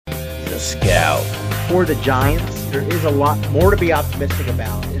Scout. For the Giants, there is a lot more to be optimistic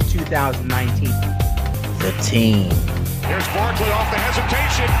about in 2019. The team. Here's Barkley off the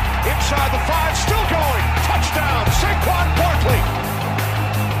hesitation. Inside the 5, still going. Touchdown, Saquon Barkley.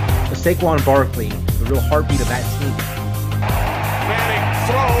 Saquon Barkley, the real heartbeat of that team. Manning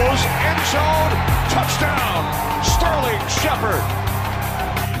throws, end zone, touchdown, Sterling Shepard.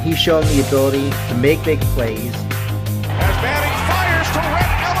 He's shown the ability to make big plays. As Manning fires to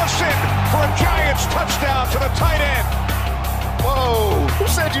Rhett Ellison for a Giants touchdown to the tight end. Whoa, who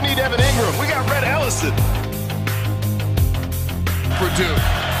said you need Evan Ingram? We got Rhett Ellison. Purdue,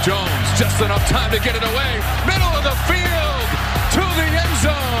 Jones, just enough time to get it away. Middle of the field to the end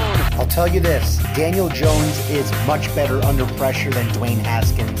zone. I'll tell you this, Daniel Jones is much better under pressure than Dwayne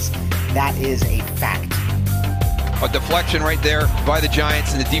Haskins. That is a fact. A deflection right there by the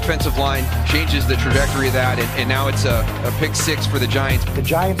Giants, and the defensive line changes the trajectory of that, and now it's a pick 6 for the Giants. The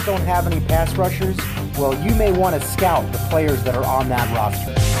Giants don't have any pass rushers. Well, you may want to scout the players that are on that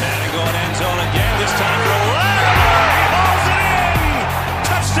roster. Manning going end zone again, this time for the leg. He hauls it in.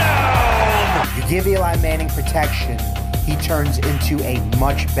 Touchdown. You give Eli Manning protection, he turns into a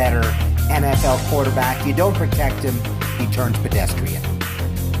much better NFL quarterback. You don't protect him, he turns pedestrian.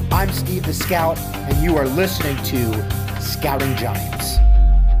 I'm Steve the Scout, and you are listening to Scouting Giants.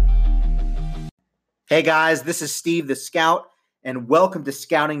 Hey guys, this is Steve the Scout, and welcome to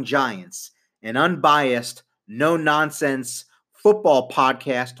Scouting Giants, an unbiased, no-nonsense football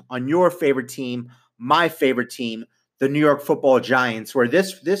podcast on your favorite team, my favorite team, the New York Football Giants, where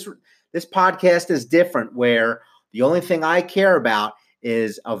this podcast is different, where the only thing I care about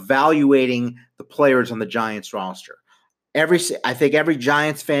is evaluating the players on the Giants roster. I think every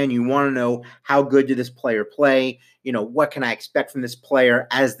Giants fan, you want to know how good did this player play? You know, what can I expect from this player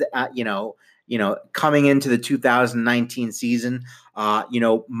as the coming into the 2019 season?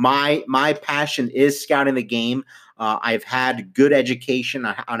 My passion is scouting the game. I've had good education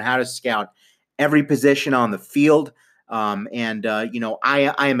on how to scout every position on the field. I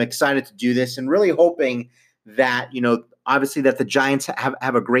am excited to do this and really hoping that, obviously that the Giants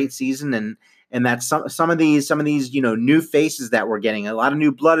have a great season and that some of these new faces that we're getting, a lot of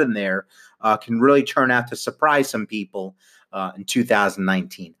new blood in there, can really turn out to surprise some people in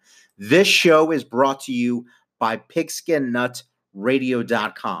 2019. This show is brought to you by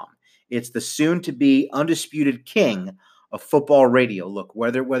PigskinNutRadio.com. It's the soon-to-be undisputed king of football radio. Look,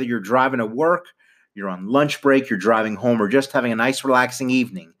 whether you're driving to work, you're on lunch break, you're driving home, or just having a nice, relaxing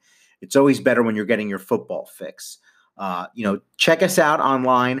evening, it's always better when you're getting your football fix. Check us out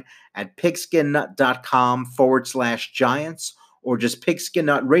online at pigskinnut.com/Giants or just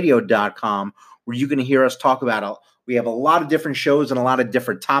pigskinnut.radio.com, where you can hear us talk about we have a lot of different shows and a lot of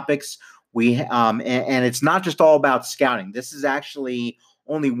different topics. And it's not just all about scouting. This is actually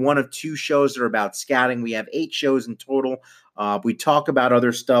only one of 2 shows that are about scouting. We have 8 shows in total. We talk about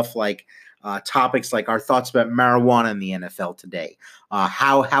other stuff like topics like our thoughts about marijuana in the NFL today.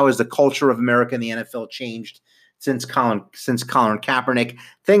 How has the culture of America in the NFL changed since Colin Kaepernick,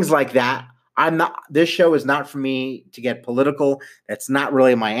 things like that. This show is not for me to get political. That's not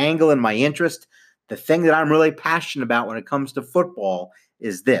really my angle and my interest. The thing that I'm really passionate about when it comes to football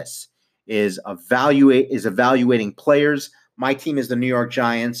is evaluating players. My team is the New York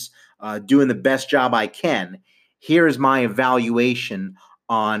Giants, doing the best job I can. Here is my evaluation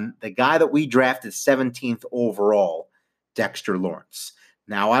on the guy that we drafted 17th overall, Dexter Lawrence.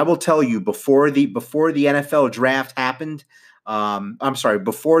 Now, I will tell you, before the NFL draft happened,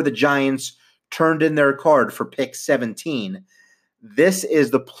 before the Giants turned in their card for pick 17, this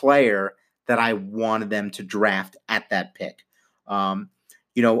is the player that I wanted them to draft at that pick. On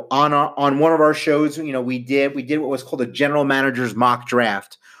one of our shows, we did what was called a general manager's mock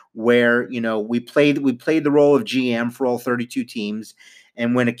draft, where we played the role of GM for all 32 teams,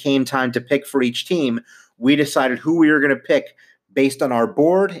 and when it came time to pick for each team, we decided who we were going to pick based on our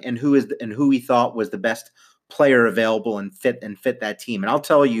board and who we thought was the best player available and fit that team. And I'll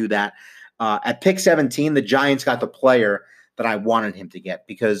tell you that at pick 17, the Giants got the player that I wanted him to get,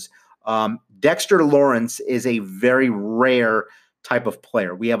 because Dexter Lawrence is a very rare type of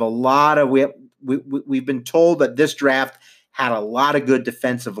player. We've been told that this draft had a lot of good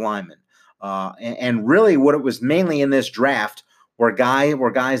defensive linemen, and really what it was mainly in this draft were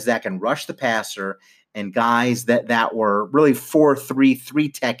guys that can rush the passer, and guys that were really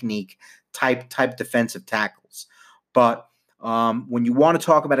 4-3-3 technique type defensive tackles. But when you want to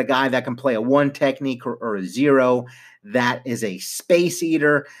talk about a guy that can play a 1 technique or a 0, that is a space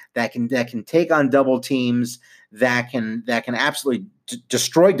eater, that can take on double teams, that can absolutely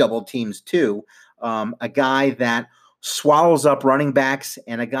destroy double teams too. A guy that swallows up running backs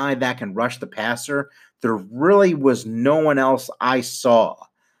and a guy that can rush the passer, there really was no one else I saw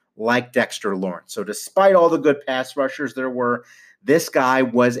like Dexter Lawrence. So despite all the good pass rushers there were, this guy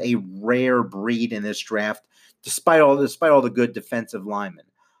was a rare breed in this draft, despite all the good defensive linemen.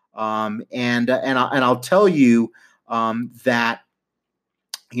 And I'll tell you that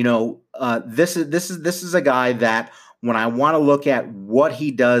this is a guy that when I want to look at what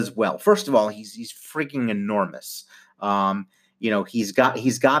he does well, first of all, he's freaking enormous. He's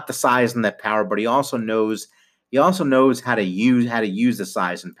got the size and that power, but he also knows how to use the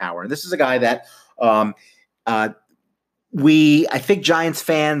size and power. And this is a guy that I think Giants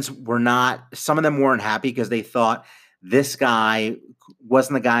fans some of them weren't happy because they thought this guy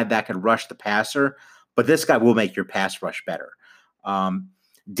wasn't the guy that could rush the passer, but this guy will make your pass rush better.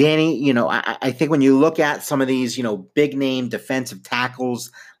 Danny, I think when you look at some of these, big name defensive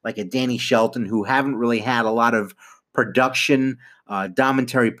tackles like a Danny Shelton, who haven't really had a lot of production,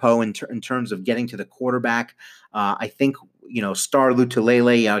 Domentari Poe in terms of getting to the quarterback. I think, Star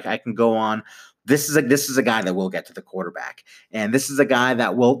Lutulele, I can go on. This is a guy that will get to the quarterback, and this is a guy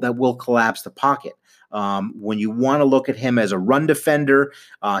that will collapse the pocket. When you want to look at him as a run defender,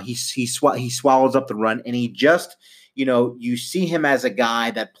 he swallows up the run, and he just, you see him as a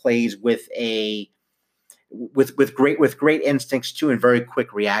guy that plays with great instincts too, and very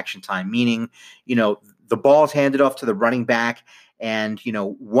quick reaction time. Meaning, the ball's handed off to the running back, and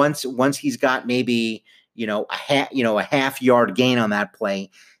once he's got maybe a half yard gain on that play,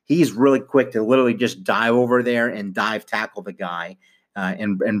 he's really quick to literally just dive over there and dive tackle the guy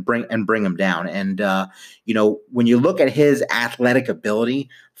and bring him down. And when you look at his athletic ability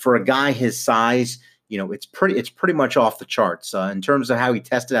for a guy his size, it's pretty much off the charts in terms of how he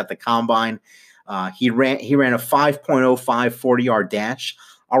tested at the combine. He ran a 5.05 40-yard dash.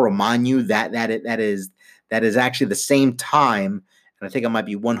 I'll remind you that is actually the same time, and I think it might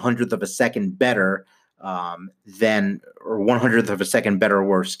be 100th of a second better or 100th of a second better or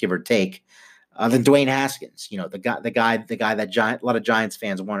worse, give or take, than Dwayne Haskins. The guy that a lot of Giants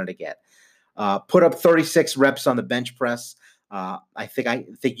fans wanted to get. Put up 36 reps on the bench press. I think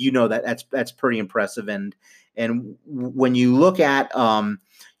that's pretty impressive. And when you look at what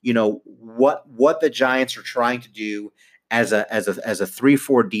the Giants are trying to do as a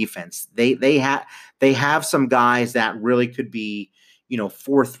 3-4 defense, they have some guys that really could be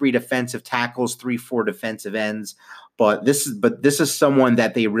 4-3 defensive tackles, 3-4 defensive ends, but this is someone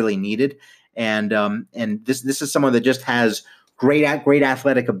that they really needed, and this is someone that just has great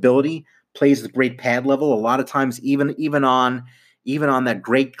athletic ability, plays with great pad level. A lot of times, even on that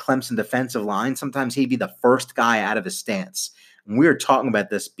great Clemson defensive line, sometimes he'd be the first guy out of his stance. And we were talking about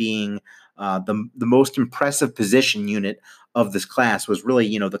this being the most impressive position unit of this class was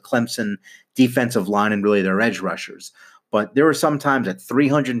really the Clemson defensive line and really their edge rushers. But there were some times at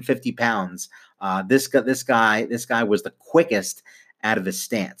 350 pounds, this guy was the quickest out of his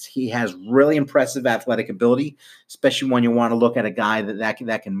stance. He has really impressive athletic ability, especially when you want to look at a guy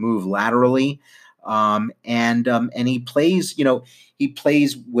that can move laterally. And he plays, he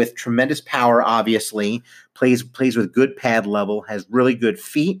plays with tremendous power. Obviously, plays with good pad level, has really good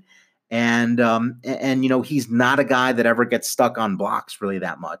feet, and he's not a guy that ever gets stuck on blocks really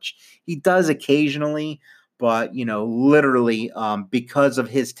that much. He does occasionally. But, literally because of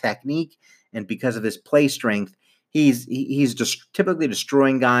his technique and because of his play strength, he's just typically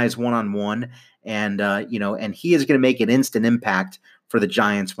destroying guys one-on-one. And, and he is going to make an instant impact for the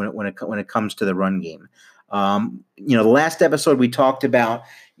Giants when it comes to the run game. The last episode we talked about,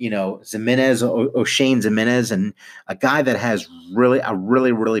 Ximines, O'Shane Ximines, and a guy that has a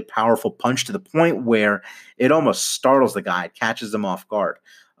really powerful punch to the point where it almost startles the guy. It catches them off guard.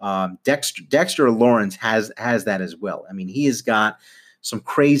 Dexter Lawrence has that as well. I mean, he has got some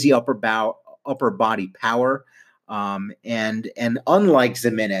crazy upper body power. And unlike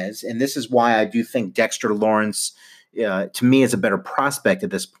Ximines, and this is why I do think Dexter Lawrence, to me, is a better prospect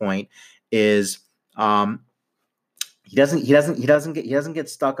at this point, is he doesn't get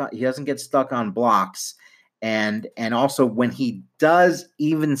stuck on blocks. And also when he does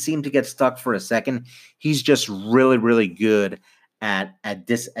even seem to get stuck for a second, he's just really, really good at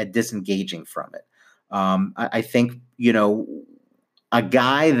disengaging from it. I think, a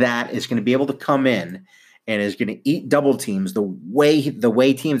guy that is going to be able to come in and is going to eat double teams the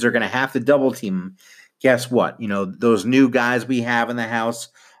way teams are going to have to double team. Guess what? Those new guys we have in the house,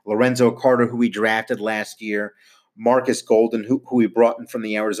 Lorenzo Carter, who we drafted last year, Marcus Golden, who we brought in from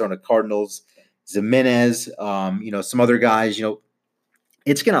the Arizona Cardinals, Ximines, some other guys,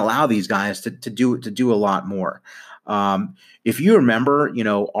 it's going to allow these guys to do a lot more. If you remember,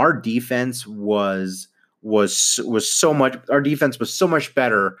 our defense was was so much. Our defense was so much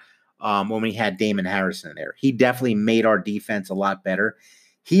better when we had Damon Harrison there. He definitely made our defense a lot better.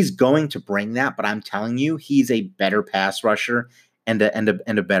 He's going to bring that, but I'm telling you, he's a better pass rusher and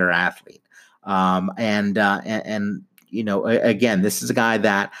a better athlete. And again, this is a guy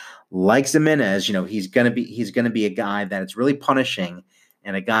that, like Ximines, he's gonna be a guy that is really punishing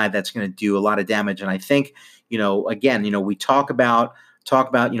and a guy that's going to do a lot of damage. And I think, again, we talk about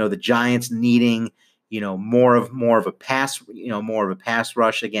the Giants needing more of a pass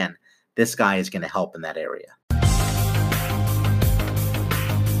rush. Again, this guy is going to help in that area.